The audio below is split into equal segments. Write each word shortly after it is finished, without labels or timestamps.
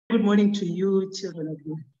Good morning to you, children of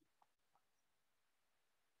God.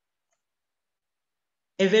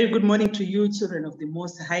 A very good morning to you, children of the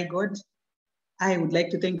Most High God. I would like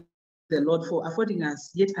to thank the Lord for affording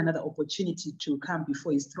us yet another opportunity to come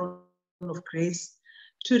before His throne of grace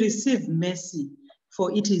to receive mercy,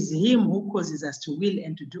 for it is Him who causes us to will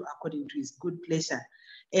and to do according to His good pleasure.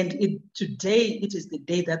 And today, it is the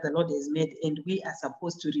day that the Lord has made, and we are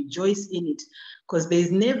supposed to rejoice in it, because there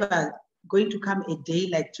is never going to come a day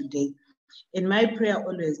like today. And my prayer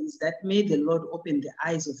always is that may the Lord open the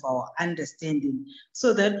eyes of our understanding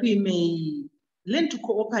so that we may learn to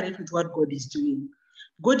cooperate with what God is doing.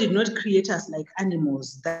 God did not create us like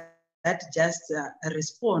animals that just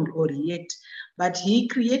respond or react, but He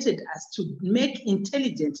created us to make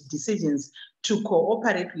intelligent decisions to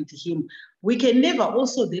cooperate with Him. We can never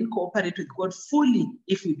also then cooperate with God fully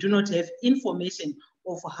if we do not have information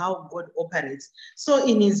of how God operates. So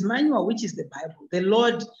in His manual, which is the Bible, the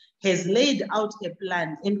Lord has laid out a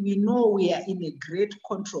plan, and we know we are in a great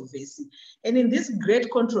controversy. And in this great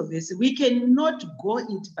controversy, we cannot go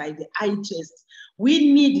it by the eye test.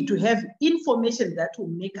 We need to have information that will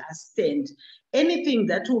make us stand. Anything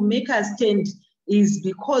that will make us stand is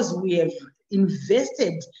because we have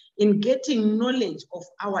invested in getting knowledge of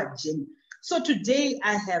our journey. So today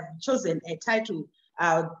I have chosen a title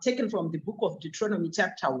taken from the book of Deuteronomy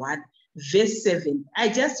chapter 1, verse 7. I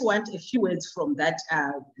just want a few words from that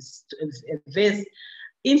verse.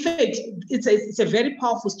 In fact, it's a very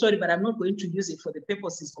powerful story, but I'm not going to use it for the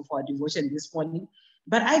purposes of our devotion this morning.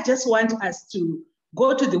 But I just want us to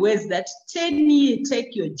go to the words that 10 years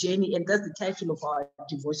take your journey, and that's the title of our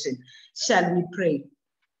devotion. Shall we pray?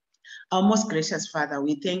 Our most gracious Father,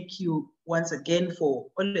 we thank you once again for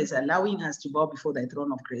always allowing us to bow before thy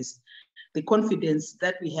throne of grace. The confidence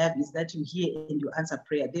that we have is that you hear and you answer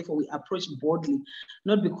prayer. Therefore, we approach boldly,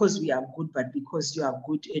 not because we are good, but because you are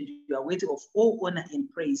good and you are worthy of all honor and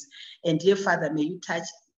praise. And dear Father, may you touch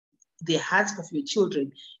the hearts of your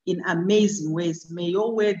children in amazing ways. May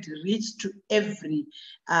your word reach to every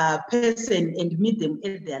person and meet them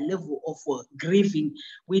at their level of grieving.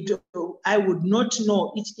 I would not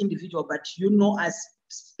know each individual, but you know us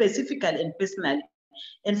specifically and personally.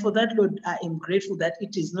 And for that, Lord, I am grateful that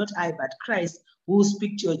it is not I, but Christ who will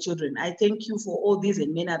speak to your children. I thank you for all these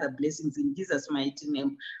and many other blessings in Jesus' mighty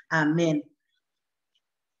name. Amen.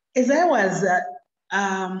 As I was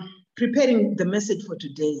preparing the message for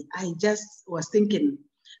today, I just was thinking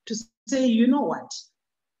to say, you know what?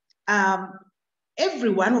 Every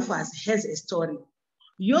one of us has a story.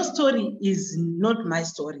 Your story is not my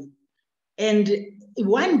story. And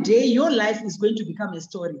one day your life is going to become a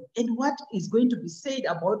story. And what is going to be said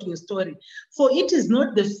about your story? For it is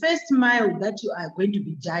not the first mile that you are going to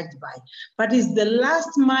be judged by, but it's the last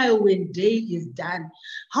mile when day is done.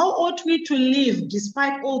 How ought we to live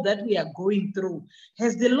despite all that we are going through?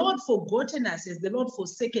 Has the Lord forgotten us? Has the Lord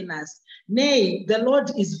forsaken us? Nay, the Lord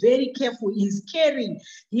is very careful. He is caring.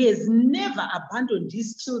 He has never abandoned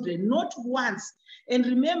his children, not once. And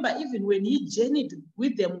remember, even when he journeyed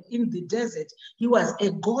with them in the desert, he was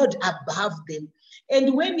a God above them.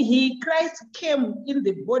 And when Christ came in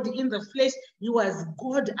the body, in the flesh, he was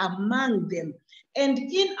God among them. And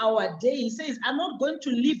in our day, he says, I'm not going to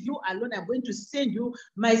leave you alone. I'm going to send you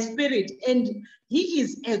my spirit. And he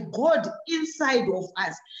is a God inside of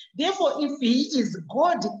us. Therefore, if he is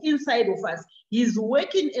God inside of us, he is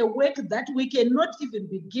working a work that we cannot even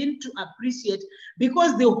begin to appreciate,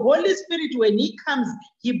 because the Holy Spirit, when he comes,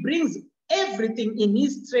 he brings everything in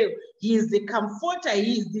his trail. He is the comforter.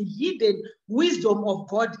 He is the hidden wisdom of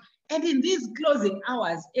God. And in these closing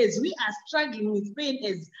hours, as we are struggling with pain,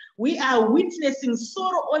 as we are witnessing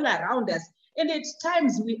sorrow all around us, and at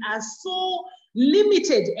times we are so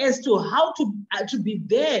limited as to how to be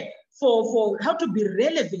there for how to be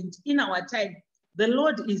relevant in our time, the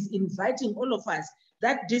Lord is inviting all of us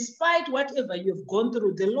that despite whatever you've gone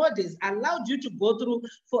through, the Lord has allowed you to go through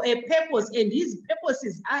for a purpose, and his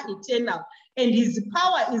purposes are eternal, and his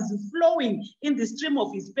power is flowing in the stream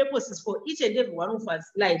of his purposes for each and every one of us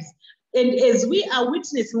lives. And as we are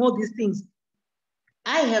witnessing all these things,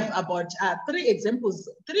 I have about 3 examples,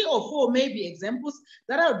 3 or 4 maybe examples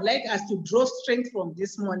that I would like us to draw strength from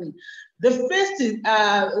this morning. The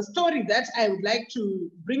first story that I would like to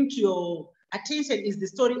bring to your attention is the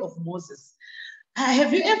story of Moses.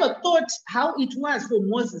 Have you ever thought how it was for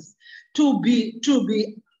Moses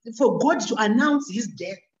for God to announce his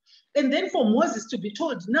death, and then for Moses to be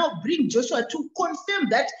told, now bring Joshua to confirm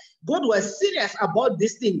that God was serious about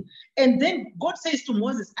this thing? And then God says to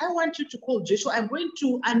Moses, I want you to call Joshua. I'm going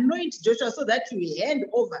to anoint Joshua so that you hand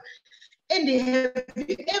over. And have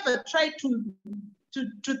you ever tried to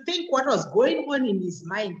to think what was going on in his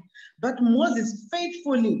mind. But Moses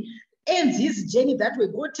faithfully ends his journey that way.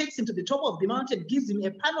 God takes him to the top of the mountain, gives him a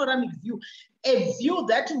panoramic view, a view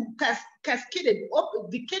that cascaded up.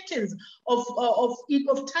 The curtains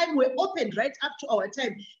of time were opened right up to our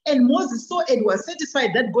time. And Moses saw and was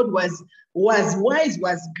satisfied that God was wise,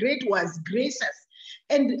 was great, was gracious.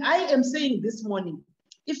 And I am saying this morning,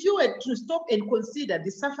 if you were to stop and consider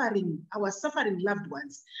the suffering, our suffering loved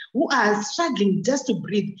ones who are struggling just to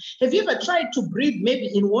breathe, have you ever tried to breathe maybe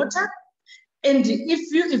in water? And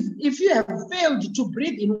if you have failed to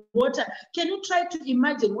breathe in water, can you try to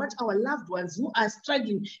imagine what our loved ones who are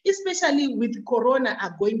struggling, especially with corona,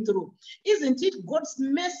 are going through? Isn't it God's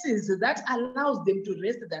mercies that allows them to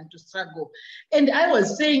rest than to struggle? And I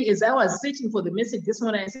was saying, as I was searching for the message this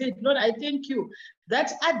morning, I said, Lord, I thank you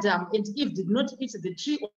that Adam and Eve did not eat the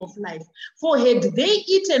tree of life. For had they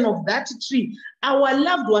eaten of that tree, our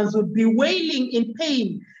loved ones would be wailing in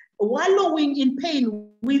pain, wallowing in pain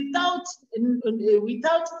without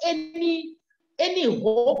any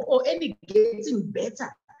hope or any getting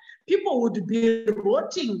better. People would be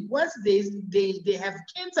rotting once they have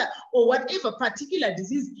cancer or whatever particular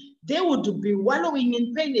disease. They would be wallowing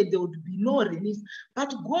in pain and there would be no relief.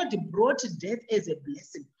 But God brought death as a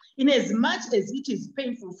blessing. In as much as it is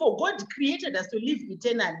painful, for God created us to live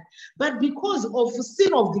eternally. But because of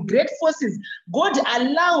sin of the great forces, God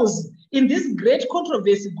allows, in this great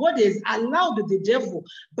controversy, God has allowed the devil,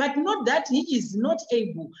 but not that he is not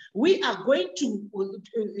able. We are going to,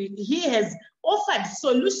 he has offered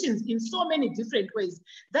solutions in so many different ways.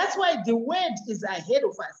 That's why the word is ahead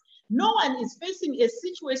of us. No one is facing a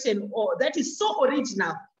situation that is so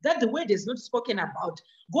original that the word is not spoken about.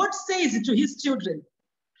 God says to his children,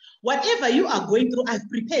 whatever you are going through, I've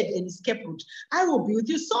prepared an escape route. I will be with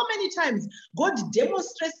you. So many times, God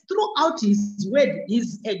demonstrates throughout his word.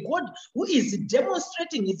 He's a God who is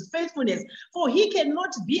demonstrating his faithfulness, for he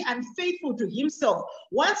cannot be unfaithful to himself.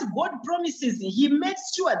 Once God promises, he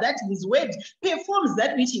makes sure that his word performs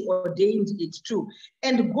that which he ordained it to.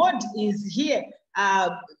 And God is here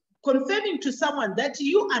confirming to someone that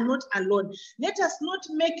you are not alone. Let us not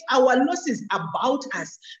make our losses about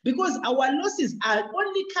us, because our losses are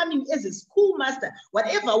only coming as a schoolmaster.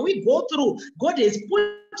 Whatever we go through, God has put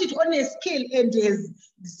it on a scale and has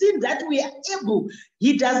seen that we are able.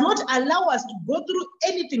 He does not allow us to go through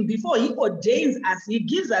anything before he ordains us. He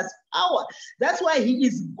gives us power. That's why he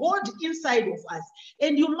is God inside of us.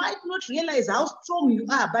 And you might not realize how strong you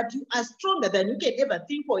are, but you are stronger than you can ever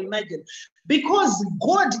think or imagine, because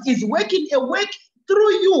God is working a work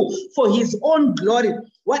through you for his own glory.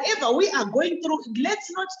 Whatever we are going through,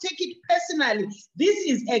 let's not take it personally. This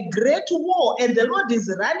is a great war, and the Lord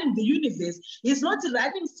is running the universe. He's not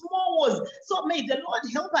running small wars. So may the Lord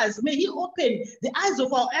help us. May he open the eyes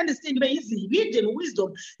of our understanding. May his hidden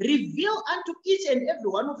wisdom reveal unto each and every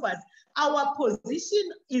one of us. Our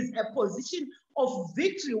position is a position of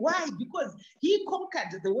victory. Why? Because he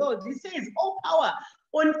conquered the world. He says, all power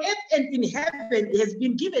on earth and in heaven has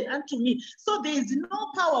been given unto me. So there is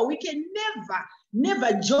no power. We can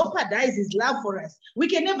never jeopardize his love for us. We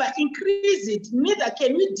can never increase it, neither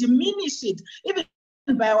can we diminish it, even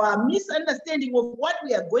by our misunderstanding of what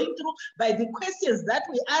we are going through, by the questions that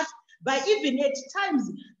we ask, by even at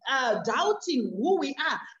times doubting who we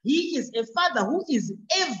are. He is a Father who is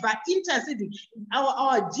ever interceding.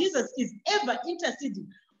 Our Jesus is ever interceding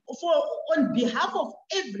on behalf of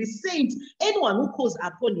every saint, anyone who calls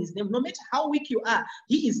upon his name. No matter how weak you are,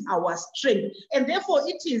 he is our strength. And therefore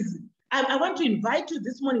it is, I want to invite you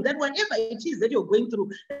this morning that whatever it is that you're going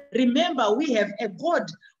through, remember we have a God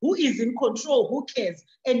who is in control, who cares,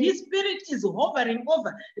 and his spirit is hovering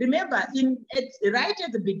over. Remember, right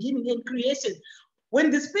at the beginning in creation,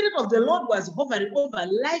 when the spirit of the Lord was hovering over,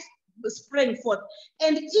 life sprang forth.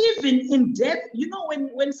 And even in death, you know,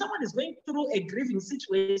 when someone is going through a grieving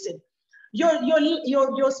situation, your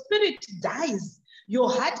spirit dies. Your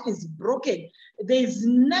heart is broken. There is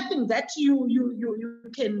nothing that you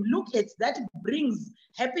can look at that brings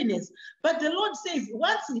happiness. But the Lord says,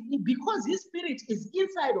 because his spirit is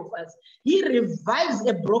inside of us, he revives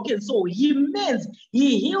a broken soul. He mends,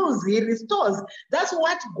 he heals, he restores. That's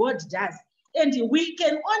what God does. And we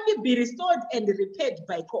can only be restored and repaired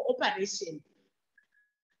by cooperation.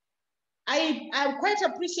 I quite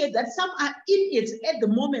appreciate that some are in it at the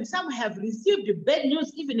moment. Some have received bad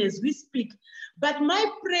news even as we speak. But my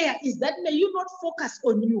prayer is that may you not focus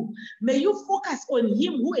on you. May you focus on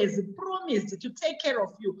him who has promised to take care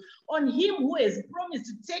of you, on him who has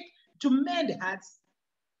promised to mend hearts.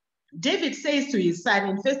 David says to his son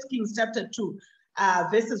in 1 Kings chapter 2,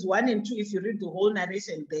 verses 1 and 2, if you read the whole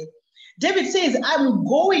narration there, David says, I'm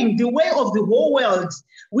going the way of the whole world,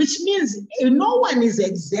 which means no one is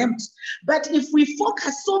exempt. But if we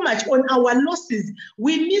focus so much on our losses,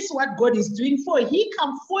 we miss what God is doing, for he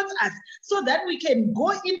comforts us so that we can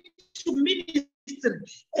go into ministry.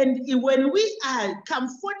 And when we are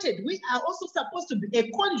comforted, we are also supposed to be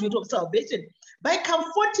a conduit of salvation by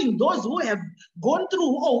comforting those who have gone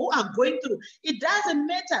through or who are going through. It doesn't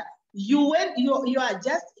matter. You are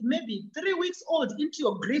just maybe 3 weeks old into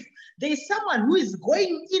your grief. There is someone who is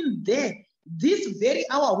going in there this very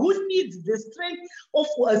hour who needs the strength of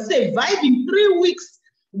surviving 3 weeks,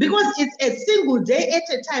 because it's a single day at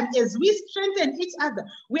a time. As we strengthen each other,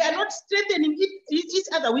 we are not strengthening each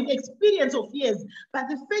other with experience of years, but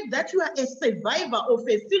the fact that you are a survivor of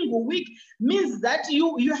a single week means that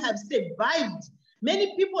you have survived.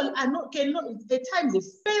 Many people cannot, at times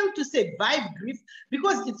they fail to survive grief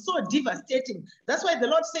because it's so devastating. That's why the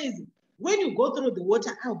Lord says, when you go through the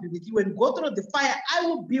water, I'll be with you. When you go through the fire, I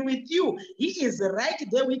will be with you. He is right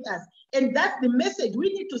there with us. And that's the message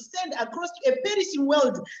we need to send across to a perishing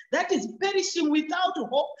world that is perishing without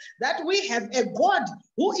hope, that we have a God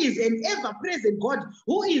who is an ever-present God,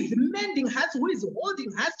 who is mending hearts, who is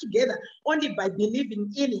holding hearts together only by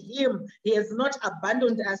believing in him. He has not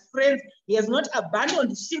abandoned us, friends. He has not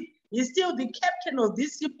abandoned the ship. He's still the captain of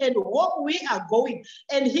this ship, and where we are going.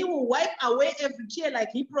 And he will wipe away every tear like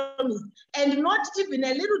he promised. And not even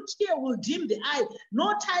a little tear will dim the eye.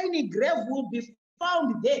 No tiny grave will be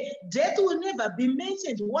found there. Death will never be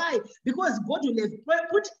mentioned. Why? Because God will have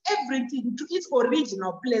put everything to its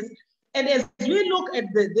original place. And as we look at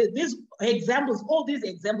these examples, all these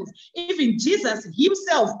examples, even Jesus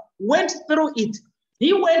himself went through it.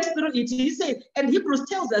 He went through it. He said, and Hebrews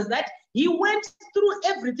tells us that he went through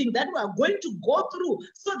everything that we are going to go through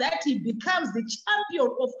so that he becomes the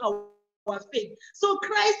champion of our faith. So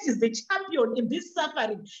Christ is the champion in this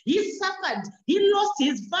suffering. He suffered. He lost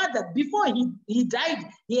his father. Before he died,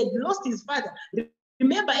 he had lost his father.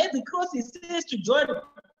 Remember, at the cross, he says to John,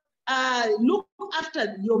 look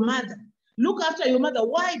after your mother. Look after your mother.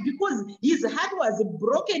 Why? Because his heart was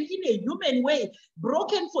broken in a human way,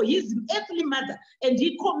 broken for his earthly mother. And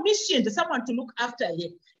he commissioned someone to look after her.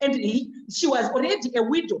 And she was already a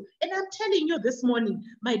widow. And I'm telling you this morning,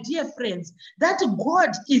 my dear friends, that God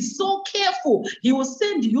is so careful. He will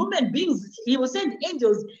send human beings. He will send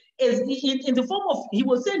angels in the form of, he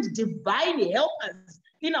will send divine helpers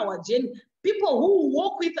in our journey. People who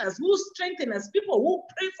walk with us, who strengthen us, people who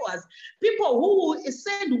pray for us, people who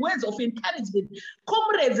send words of encouragement,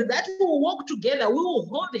 comrades that will walk together, we will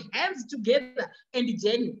hold hands together and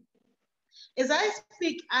journey. As I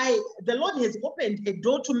speak, the Lord has opened a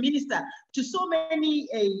door to minister to so many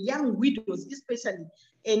young widows, especially.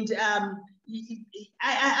 And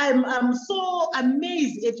I'm so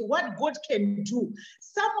amazed at what God can do.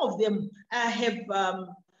 Some of them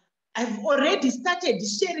I've already started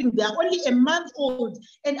sharing. They're only a month old.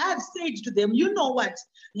 And I've said to them, you know what?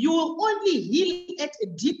 You will only heal at a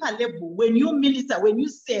deeper level when you minister, when you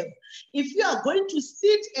serve. If you are going to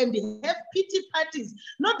sit and have pity parties,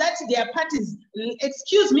 not that they are parties,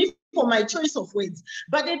 excuse me for my choice of words,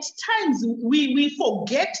 but at times we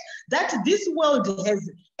forget that this world has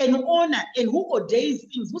an owner and who ordains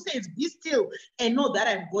things, who says, be still and know that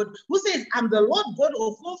I'm God, who says, I'm the Lord God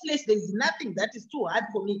of all flesh, there is nothing that is too hard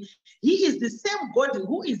for me. He is the same God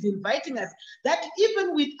who is inviting us that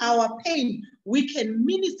even with our pain, we can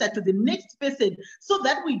minister to the next person so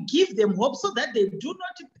that we give them hope, so that they do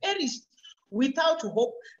not perish without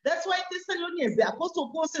hope. That's why Thessalonians, the Apostle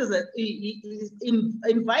Paul says that he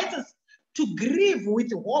invites us to grieve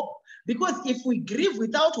with hope. Because if we grieve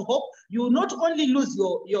without hope, you will not only lose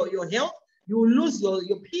your health, you will lose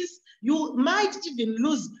your peace, you might even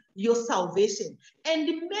lose your salvation. And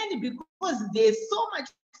many, because there's so much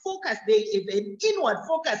focus, they have an inward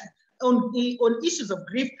focus on issues of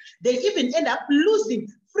grief, they even end up losing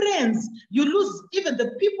friends. You lose even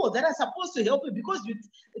the people that are supposed to help you, because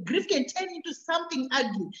grief can turn into something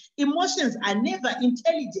ugly. Emotions are never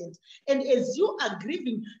intelligent. And as you are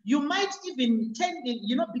grieving, you might even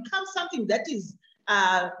become something that is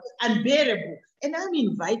unbearable. And I'm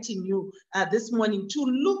inviting you this morning to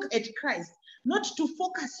look at Christ, not to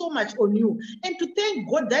focus so much on you, and to thank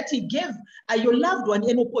God that he gave your loved one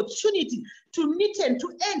an opportunity to knit and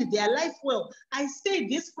to end their life well. I say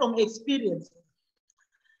this from experience.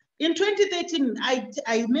 In 2013,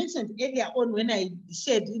 I mentioned earlier on when I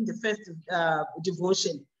shared in the first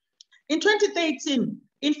devotion. In 2013,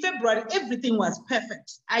 in February, everything was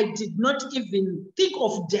perfect. I did not even think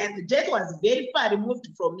of death. Death was very far removed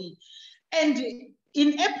from me. And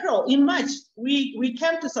In April, in March, we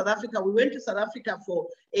came to South Africa. We went to South Africa for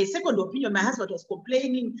a second opinion. My husband was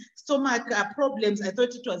complaining, stomach problems. I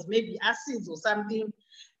thought it was maybe acids or something.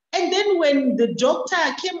 And then when the doctor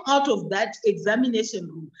came out of that examination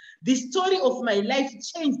room, the story of my life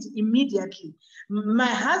changed immediately. My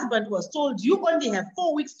husband was told, you only have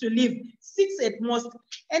 4 weeks to live, 6 at most.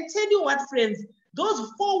 And tell you what, friends,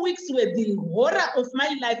 those 4 weeks were the horror of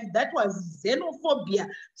my life. That was xenophobia,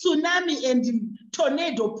 tsunami, and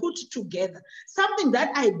tornado put together. Something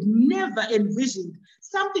that I'd never envisioned.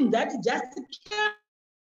 Something that just came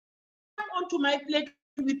onto my plate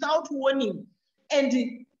without warning. And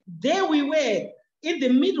there we were in the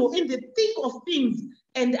middle, in the thick of things.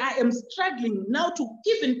 And I am struggling now to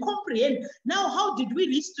even comprehend. Now, how did we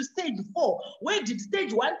reach to stage 4? Where did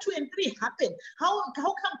stage 1, 2, and 3 happen? How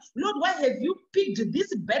come, Lord, why have you picked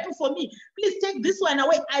this battle for me? Please take this one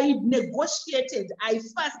away. I negotiated, I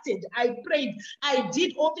fasted, I prayed, I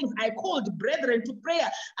did all things. I called brethren to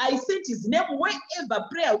prayer. I sent his name wherever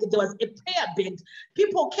prayer, there was a prayer band.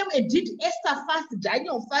 People came and did Esther fast,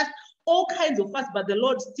 Daniel fast, all kinds of fast, but the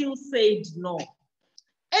Lord still said no.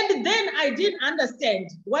 And then I didn't understand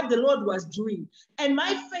what the Lord was doing. And my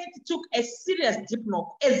faith took a serious deep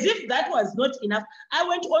knock. As if that was not enough, I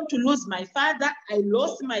went on to lose my father. I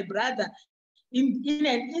lost my brother. In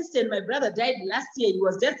an instant, my brother died last year. He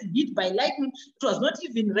was just hit by lightning. It was not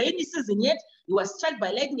even rainy season yet. He was struck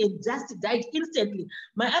by lightning and just died instantly.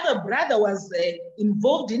 My other brother was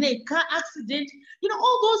involved in a car accident. You know,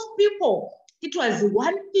 all those people. It was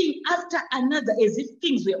one thing after another, as if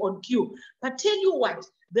things were on cue. But tell you what,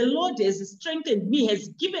 the Lord has strengthened me, has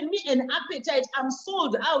given me an appetite. I'm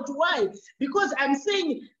sold out. Why? Because I'm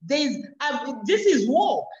saying this is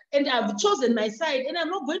war, and I've chosen my side, and I'm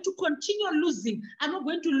not going to continue losing. I'm not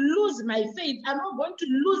going to lose my faith. I'm not going to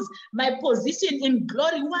lose my position in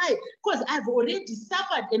glory. Why? Because I've already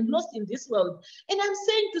suffered and lost in this world. And I'm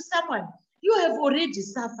saying to someone, you have already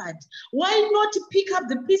suffered. Why not pick up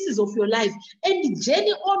the pieces of your life and journey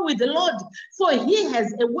on with the Lord? For he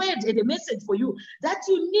has a word and a message for you that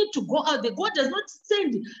you need to go out there. God does not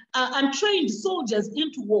send untrained soldiers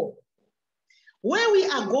into war. Where we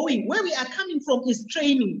are going, where we are coming from is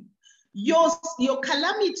training. Your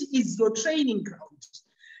calamity is your training ground.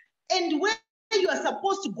 And where you are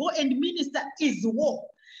supposed to go and minister is war.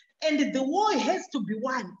 And the war has to be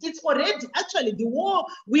won. It's already, actually, the war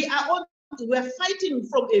we are on, we're fighting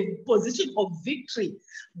from a position of victory.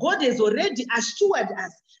 God has already assured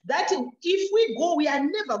us that if we go, we are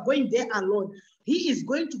never going there alone. He is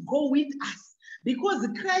going to go with us because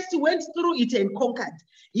Christ went through it and conquered.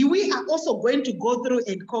 We are also going to go through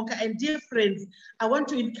and conquer. And dear friends, I want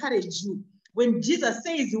to encourage you. When Jesus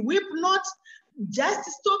says, weep not, just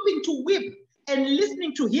stopping to weep and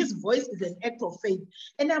listening to his voice is an act of faith.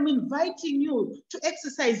 And I'm inviting you to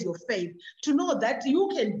exercise your faith, to know that you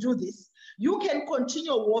can do this. You can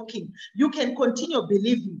continue walking. You can continue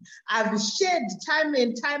believing. I've shared time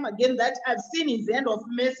and time again that I've seen his hand of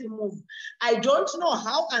mercy move. I don't know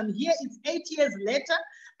how I'm here. It's 8 years later.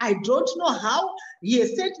 I don't know how he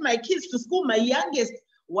has sent my kids to school. My youngest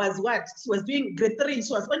was what? She was doing grade 3.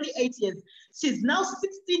 She was only 8 years. She's now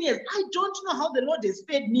 16 years. I don't know how the Lord has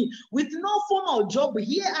fed me with no formal job.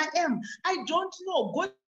 Here I am. I don't know.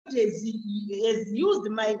 God has used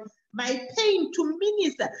my pain to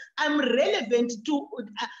minister. I'm relevant to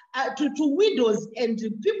widows and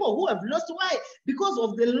people who have lost. Why? Because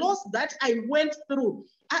of the loss that I went through.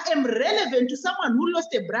 I am relevant to someone who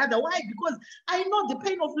lost a brother. Why? Because I know the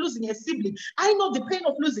pain of losing a sibling. I know the pain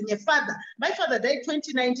of losing a father. My father died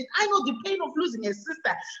 2019. I know the pain of losing a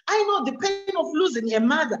sister. I know the pain of losing a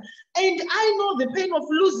mother. And I know the pain of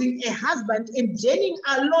losing a husband and journeying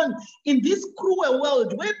alone in this cruel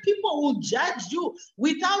world where people will judge you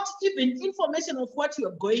without even information of what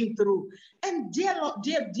you're going through. And dear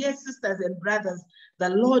sisters and brothers, the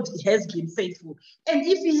Lord has been faithful. And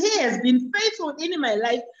if he has been faithful in my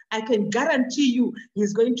life, I can guarantee you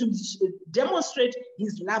he's going to demonstrate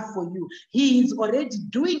his love for you. He is already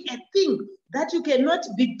doing a thing that you cannot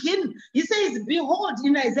begin. He says, behold,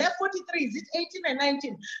 in Isaiah 43, is it 18 and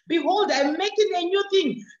 19? Behold, I'm making a new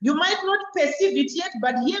thing. You might not perceive it yet,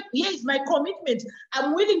 but here is my commitment.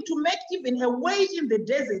 I'm willing to make even a way in the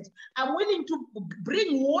desert. I'm willing to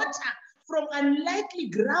bring water from unlikely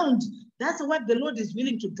ground. That's what the Lord is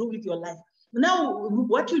willing to do with your life. Now,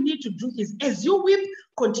 what you need to do is, as you weep,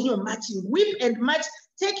 continue marching. Weep and march.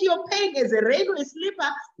 Take your pain as a railway sleeper.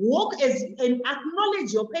 Walk and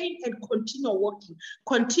acknowledge your pain and continue walking.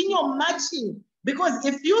 Continue marching Because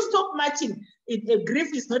if you stop marching,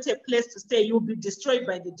 grief is not a place to stay. You'll be destroyed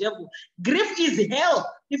by the devil. Grief is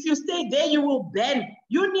hell. If you stay there, you will burn.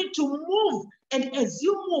 You need to move. And as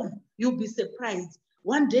you move, you'll be surprised.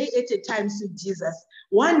 One day at a time, sweet Jesus.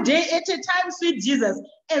 One day at a time, sweet Jesus.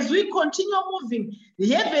 As we continue moving,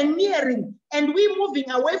 heaven nearing, and we moving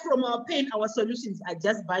away from our pain, our solutions are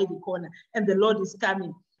just by the corner, and the Lord is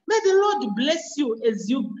coming. May the Lord bless you as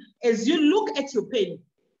you look at your pain.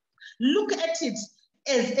 Look at it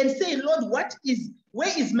and say, Lord,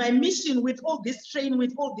 where is my mission with all this strain,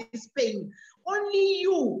 with all this pain? Only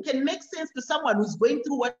you can make sense to someone who's going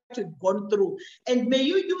through what you've gone through. And may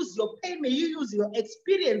you use your pain, may you use your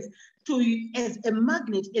experience as a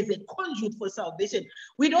magnet, as a conduit for salvation.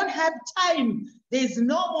 We don't have time. There's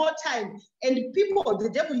no more time. And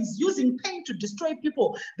the devil is using pain to destroy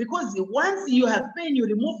people, because once you have pain, you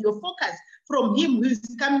remove your focus from him who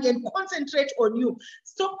is coming and concentrate on you.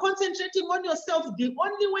 Stop concentrating on yourself. The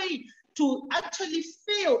only way to actually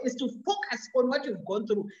fail is to focus on what you've gone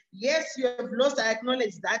through. Yes, you have lost, I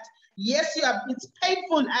acknowledge that. Yes, it's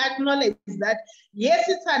painful, I acknowledge that. Yes,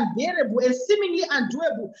 it's unbearable and seemingly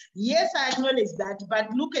undoable. Yes, I acknowledge that.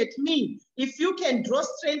 But look at me. If you can draw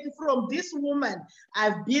strength from this woman,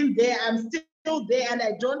 I've been there, I'm still there, and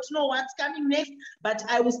I don't know what's coming next, but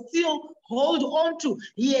I will still hold on to.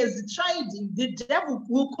 He has tried. The devil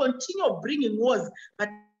will continue bringing wars, but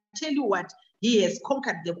tell you what, he has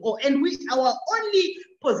conquered them all. And our only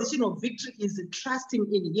position of victory is trusting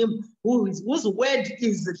in him, whose word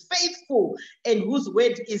is faithful and whose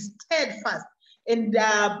word is steadfast. And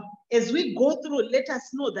as we go through, let us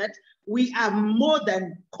know that we are more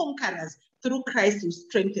than conquerors through Christ who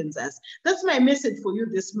strengthens us. That's my message for you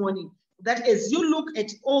this morning. That as you look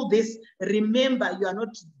at all this, remember you are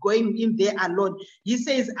not going in there alone. He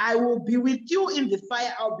says, I will be with you in the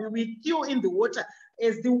fire, I'll be with you in the water.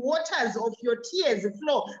 As the waters of your tears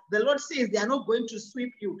flow, the Lord says they are not going to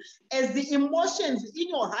sweep you. As the emotions in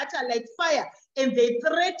your heart are like fire, and they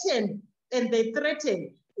threaten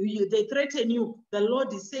you, the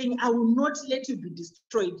Lord is saying, I will not let you be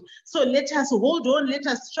destroyed. So let us hold on, let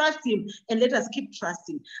us trust him, and let us keep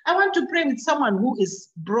trusting. I want to pray with someone who is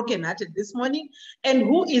brokenhearted this morning and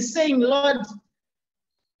who is saying, Lord,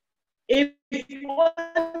 if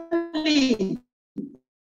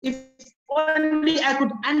only I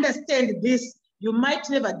could understand this. You might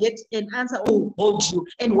never get an answer or hold you.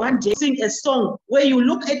 And one day sing a song where you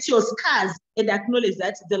look at your scars and acknowledge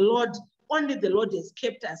that only the Lord has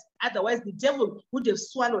kept us. Otherwise, the devil would have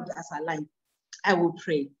swallowed us alive. I will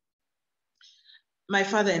pray. My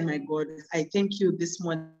Father and my God, I thank you this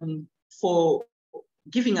morning for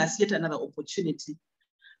giving us yet another opportunity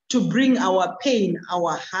to bring our pain,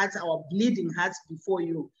 our hearts, our bleeding hearts before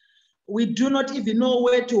you. We do not even know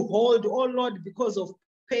where to hold, oh Lord, because of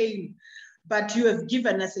pain. But you have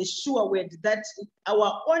given us a sure word that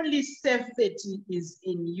our only safety is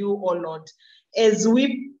in you, oh Lord. As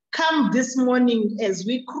we come this morning, as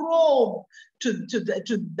we crawl to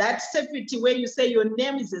that safety where you say your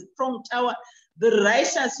name is a strong tower, the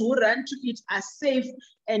righteous who run to it are safe.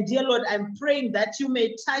 And dear Lord, I'm praying that you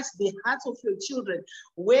may touch the hearts of your children,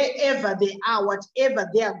 wherever they are, whatever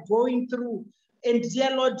they are going through. And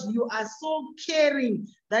dear Lord, you are so caring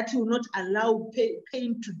that you will not allow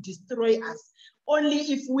pain to destroy us. Only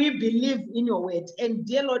if we believe in your word. And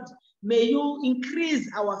dear Lord, may you increase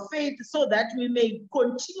our faith so that we may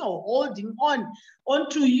continue holding on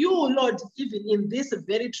to you, Lord, even in this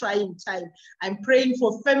very trying time. I'm praying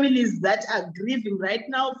for families that are grieving right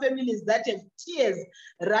now, families that have tears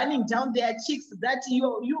running down their cheeks, that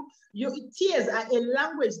your tears are a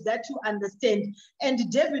language that you understand. And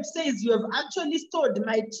David says, you have actually stored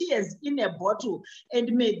my tears in a bottle.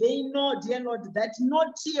 And may they know, dear Lord, that no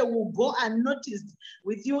tear will go unnoticed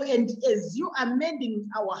with you. And as you are mending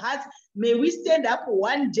our hearts, may we stand up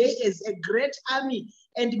one day as a great army.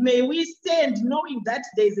 And may we stand knowing that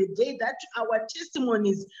there's a day that our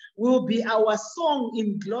testimonies will be our song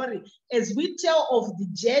in glory as we tell of the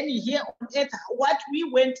journey here on earth, what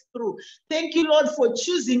we went through. Thank you, Lord, for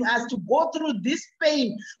choosing us to go through this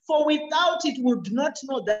pain, for without it, we would not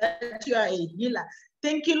know that you are a healer.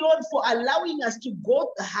 Thank you, Lord, for allowing us to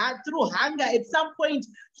go through hunger at some point.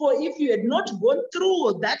 For if you had not gone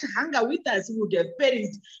through that hunger with us, we would have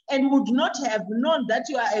perished and would not have known that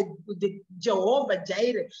you are the Jehovah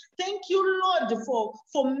Jireh. Thank you, Lord,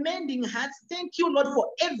 for mending hearts. Thank you, Lord, for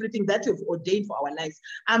everything that you've ordained for our lives.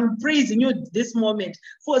 I'm praising you this moment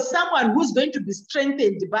for someone who's going to be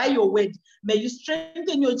strengthened by your word. May you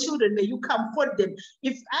strengthen your children. May you comfort them.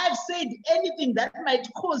 If I've said anything that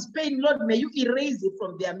might cause pain, Lord, may you erase it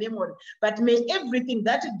from their memory. But may everything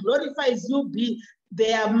that glorifies you be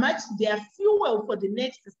they are fuel for the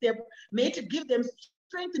next step. May it give them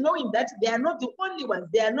strength, knowing that they are not the only ones,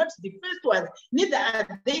 they are not the first ones, neither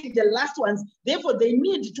are they the last ones. Therefore, they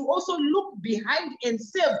need to also look behind and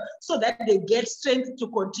serve so that they get strength to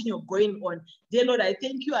continue going on. Dear Lord, I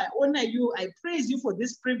thank you, I honor you, I praise you for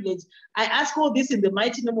this privilege. I ask all this in the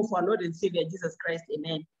mighty name of our Lord and Savior, Jesus Christ.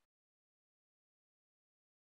 Amen.